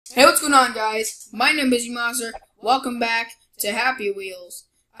Hey, what's going on, guys? My name is Monster. Welcome back to Happy Wheels.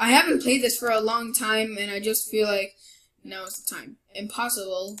 I haven't played this for a long time, and I just feel like now is the time.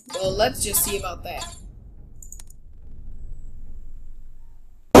 Impossible. Well, let's just see about that.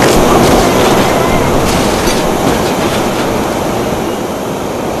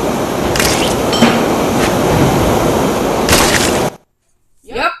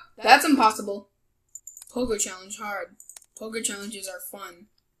 Yep, that's impossible. Pogo challenge hard. Pogo challenges are fun.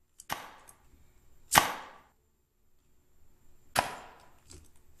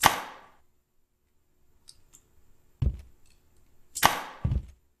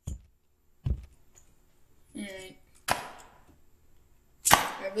 Alright.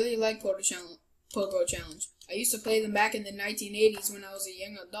 I really like Pogo Challenge. I used to play them back in the 1980s when I was a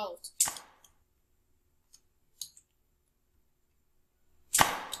young adult.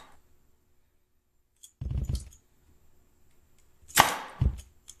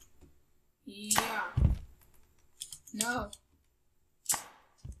 Yeah. No.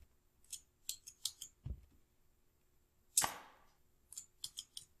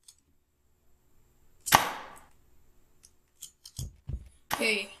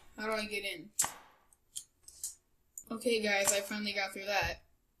 Okay, how do I get in? Okay, guys, I finally got through that.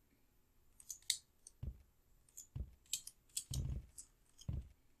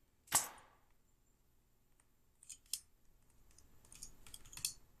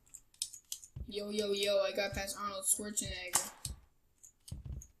 Yo, I got past Arnold Schwarzenegger,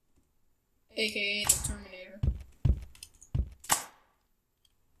 aka the Terminator.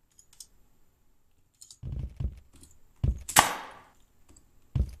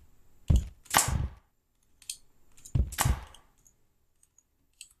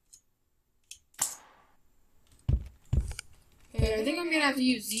 Okay, I think I'm gonna have to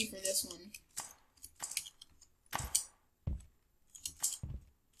use Z for this one.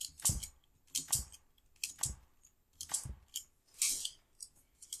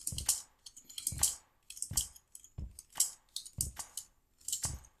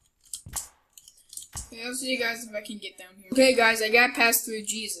 Okay, I'll see you guys if I can get down here. Okay, guys, I got past through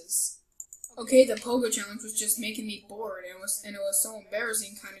Jesus. Okay, the Pogo challenge was just making me bored, and it was so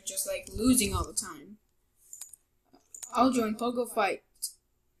embarrassing, kind of just like losing all the time. I'll join Pogo fight.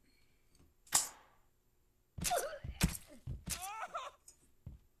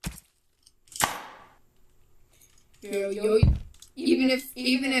 Yo. Even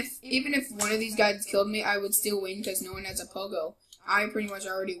if one of these guys killed me, I would still win because no one has a Pogo. I pretty much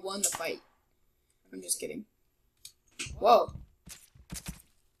already won the fight. I'm just kidding. Whoa.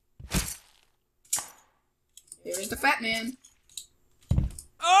 There's the fat man.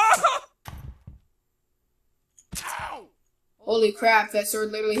 Ow! Holy crap, that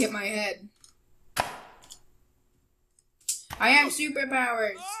sword literally hit my head. I have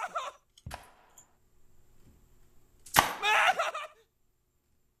superpowers.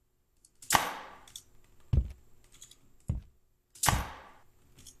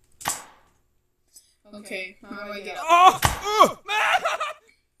 Okay, how do I get up?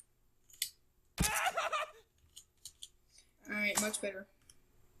 Alright, much better.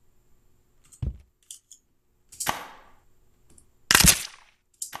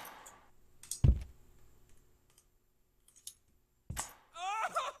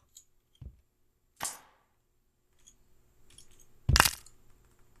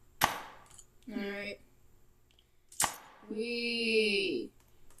 Alright.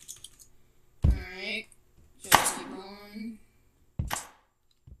 Alright. Just keep going.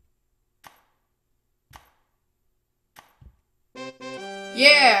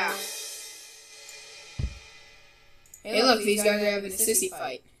 Yeah! Hey look, these guys are having a sissy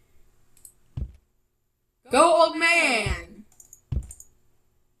fight. Go, old man!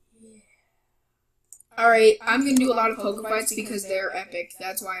 Alright, I'm gonna do a lot of Pogo fights because they're epic.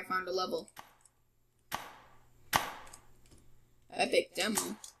 That's why I found a level. Epic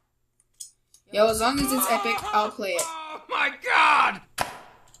demo. Yo, as long as it's epic, I'll play it. Oh my god!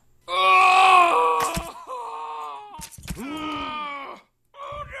 Oh! Oh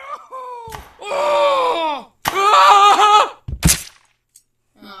no! Oh! Ah!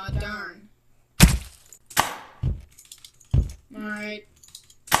 Aw, darn. Alright.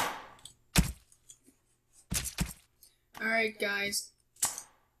 Alright, guys.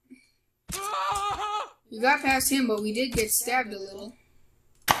 We got past him, but we did get stabbed a little.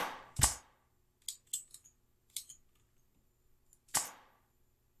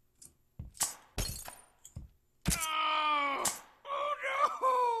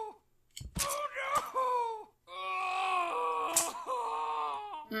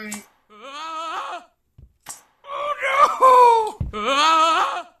 Alright. Oh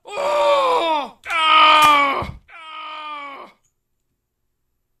no!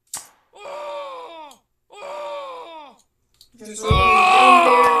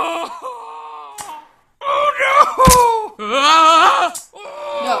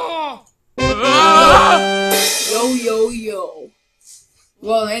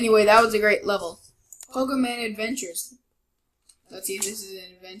 Well, anyway, that was a great level. Pogo Man Adventures. Let's see if this is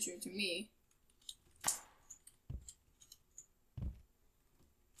an adventure to me.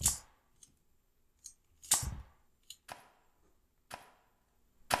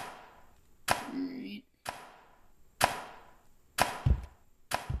 Alright.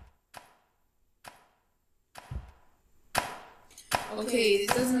 Okay,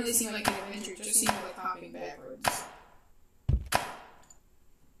 this doesn't really seem like an adventure, it just seems like hopping backwards.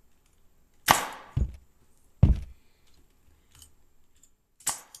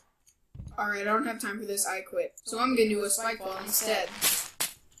 Alright, I don't have time for this, I quit. So I'm gonna do a spike ball instead.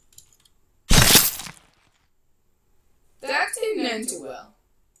 That didn't end too well.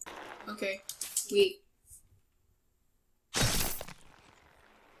 Okay, sweet.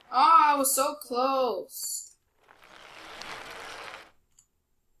 Oh, I was so close.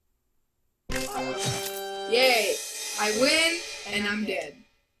 Yay! I win, and I'm dead.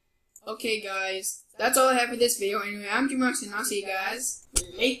 Okay, guys. That's all I have for this video. Anyway, I'm Jim Ross, and I'll see you guys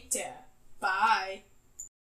later. Bye.